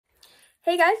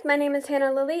Hey guys, my name is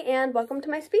Hannah Lilly and welcome to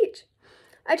my speech.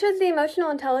 I chose the emotional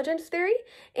intelligence theory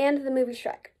and the movie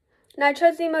Shrek. Now I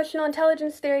chose the emotional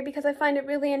intelligence theory because I find it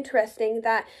really interesting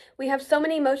that we have so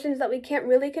many emotions that we can't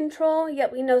really control,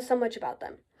 yet we know so much about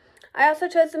them. I also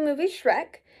chose the movie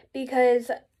Shrek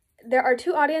because there are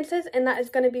two audiences and that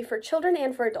is going to be for children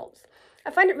and for adults.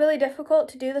 I find it really difficult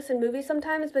to do this in movies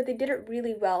sometimes, but they did it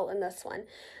really well in this one.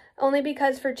 Only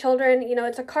because for children,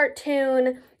 it's a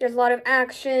cartoon, there's a lot of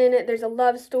action, there's a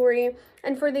love story.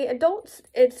 And for the adults,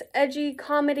 it's edgy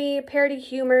comedy, parody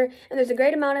humor, and there's a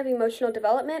great amount of emotional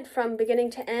development from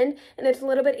beginning to end, and it's a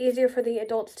little bit easier for the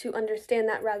adults to understand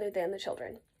that rather than the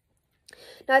children.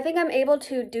 Now, I think I'm able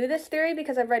to do this theory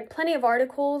because I've read plenty of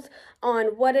articles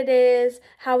on what it is,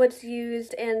 how it's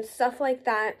used, and stuff like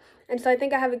that. And so I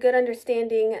think I have a good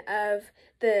understanding of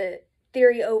the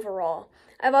theory overall.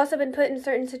 I've also been put in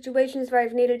certain situations where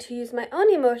I've needed to use my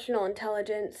own emotional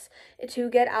intelligence to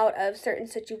get out of certain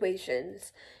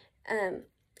situations.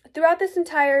 Throughout this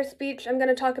entire speech, I'm going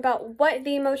to talk about what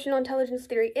the emotional intelligence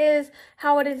theory is,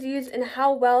 how it is used, and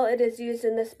how well it is used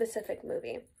in this specific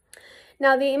movie.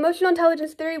 Now, the emotional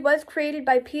intelligence theory was created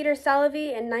by Peter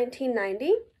Salovey in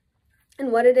 1990.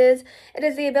 And what it is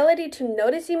the ability to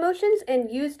notice emotions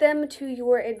and use them to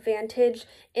your advantage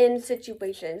in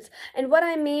situations. And what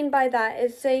I mean by that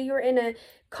is, say you're in a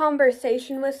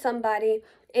conversation with somebody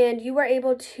and you are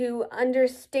able to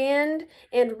understand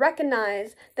and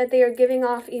recognize that they are giving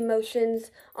off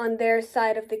emotions on their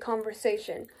side of the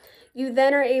conversation. You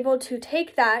then are able to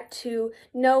take that to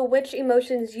know which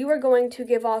emotions you are going to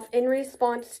give off in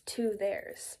response to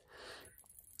theirs.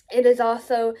 It is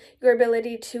also your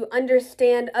ability to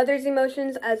understand others'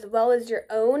 emotions as well as your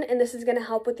own, and this is going to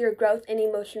help with your growth in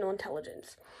emotional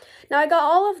intelligence. Now, I got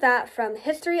all of that from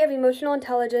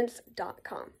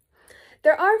historyofemotionalintelligence.com.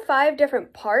 There are 5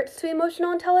 different parts to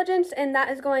emotional intelligence, and that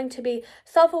is going to be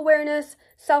self-awareness,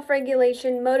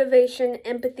 self-regulation, motivation,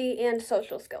 empathy, and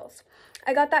social skills.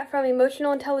 I got that from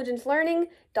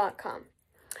emotionalintelligencelearning.com.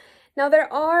 Now,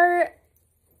 there are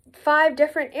 5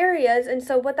 different areas, and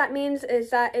so what that means is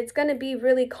that it's going to be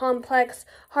really complex,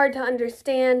 hard to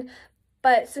understand,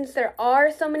 but since there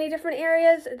are so many different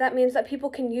areas, that means that people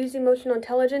can use emotional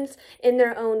intelligence in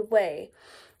their own way.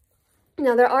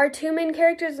 Now, there are 2 main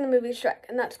characters in the movie Shrek,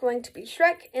 and that's going to be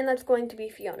Shrek and that's going to be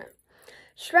Fiona.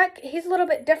 Shrek, he's a little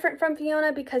bit different from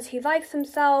Fiona because he likes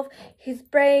himself, he's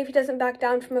brave, he doesn't back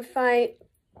down from a fight,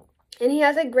 and he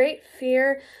has a great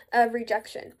fear of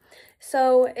rejection.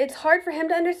 So it's hard for him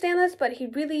to understand this, but he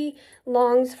really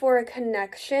longs for a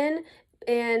connection,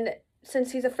 and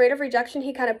since he's afraid of rejection,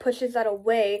 he kind of pushes that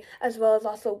away as well as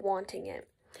also wanting it.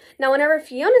 Now, whenever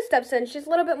Fiona steps in, she's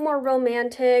a little bit more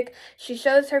romantic. She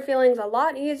shows her feelings a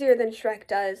lot easier than Shrek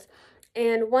does,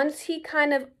 and once he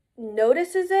kind of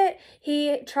notices it,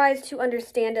 he tries to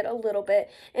understand it a little bit,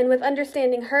 and with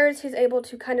understanding hers, he's able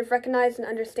to kind of recognize and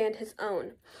understand his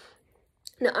own.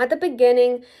 Now, at the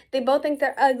beginning, they both think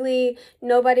they're ugly,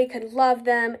 nobody could love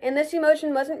them, and this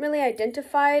emotion wasn't really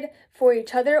identified for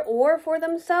each other or for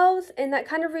themselves, and that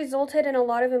kind of resulted in a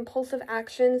lot of impulsive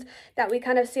actions that we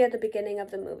kind of see at the beginning of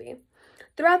the movie.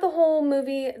 Throughout the whole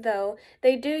movie, though,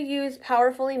 they do use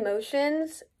powerful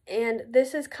emotions, and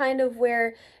this is kind of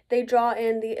where they draw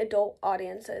in the adult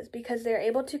audiences because they're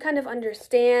able to kind of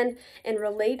understand and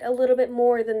relate a little bit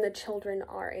more than the children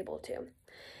are able to.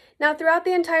 Now, throughout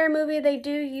the entire movie, they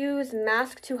do use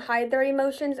masks to hide their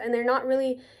emotions, and they're not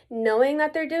really knowing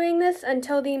that they're doing this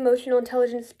until the emotional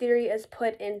intelligence theory is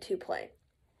put into play.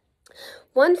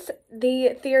 Once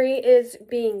the theory is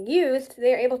being used,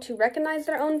 they are able to recognize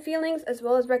their own feelings as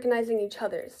well as recognizing each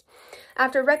other's.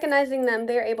 After recognizing them,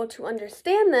 they are able to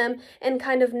understand them and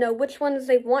kind of know which ones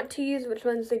they want to use, which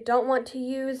ones they don't want to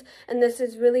use, and this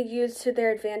is really used to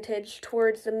their advantage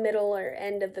towards the middle or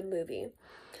end of the movie.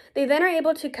 They then are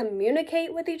able to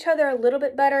communicate with each other a little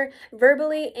bit better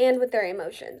verbally and with their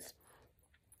emotions.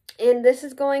 And this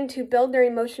is going to build their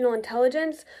emotional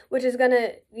intelligence, which is going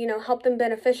to, help them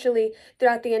beneficially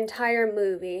throughout the entire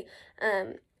movie.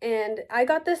 And I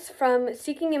got this from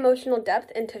Seeking Emotional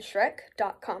Depth into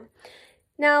Shrek.com.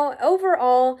 Now,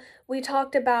 overall, we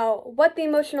talked about what the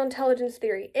emotional intelligence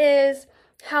theory is,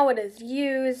 how it is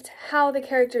used, how the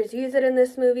characters use it in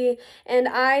this movie, and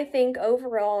I think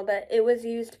overall that it was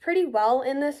used pretty well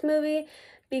in this movie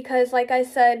because, like I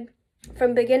said,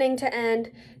 from beginning to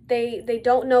end. They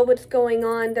don't know what's going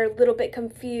on. They're a little bit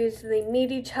confused. They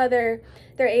meet each other.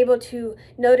 They're able to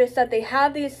notice that they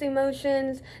have these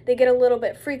emotions. They get a little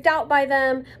bit freaked out by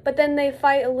them, but then they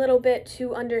fight a little bit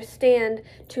to understand,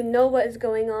 to know what is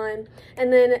going on.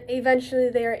 And then eventually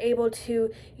they are able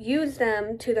to use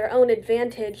them to their own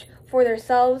advantage for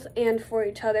themselves and for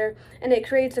each other. And it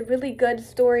creates a really good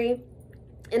story.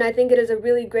 And I think it is a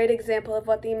really great example of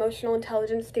what the emotional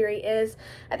intelligence theory is.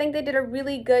 I think they did a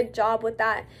really good job with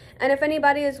that. And if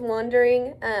anybody is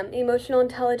wondering, emotional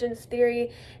intelligence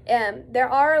theory, there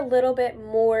are a little bit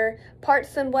more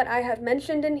parts than what I have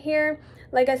mentioned in here.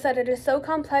 Like I said, it is so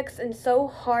complex and so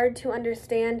hard to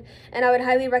understand, and I would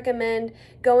highly recommend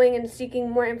going and seeking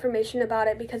more information about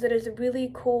it because it is a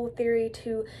really cool theory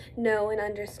to know and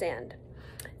understand.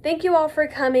 Thank you all for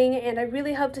coming, and I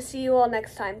really hope to see you all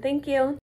next time. Thank you.